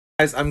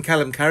Guys, I'm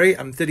Callum Curry.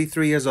 I'm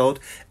 33 years old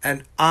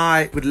and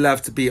I would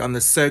love to be on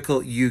the Circle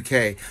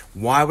UK.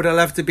 Why would I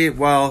love to be?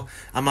 Well,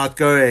 I'm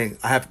outgoing.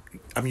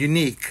 I'm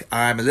unique.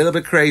 I'm a little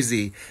bit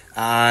crazy.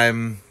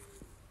 I'm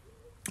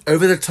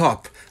over the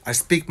top. I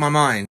speak my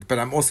mind, but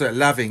I'm also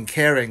loving,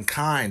 caring,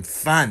 kind,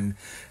 fun,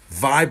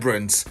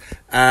 vibrant.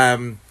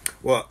 Well,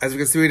 as we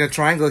can see, we're in a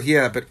triangle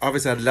here, but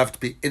obviously I'd love to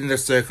be in the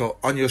circle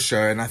on your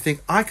show. And I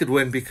think I could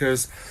win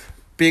because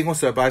being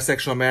also a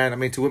bisexual man, I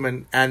mean, to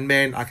women and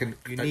men, I can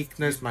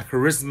uniqueness, my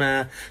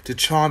charisma to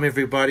charm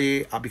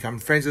everybody. I become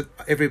friends with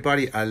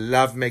everybody. I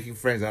love making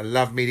friends. I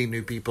love meeting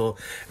new people.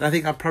 And I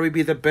think I'll probably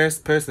be the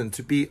best person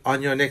to be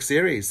on your next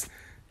series.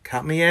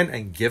 Cut me in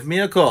and give me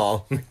a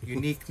call.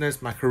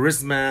 Uniqueness, my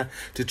charisma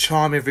to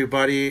charm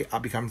everybody. I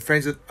become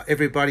friends with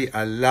everybody.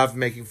 I love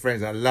making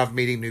friends. I love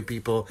meeting new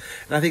people.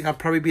 And I think I'll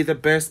probably be the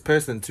best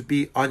person to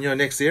be on your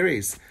next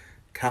series.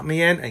 Cut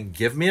me in and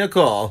give me a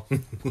call.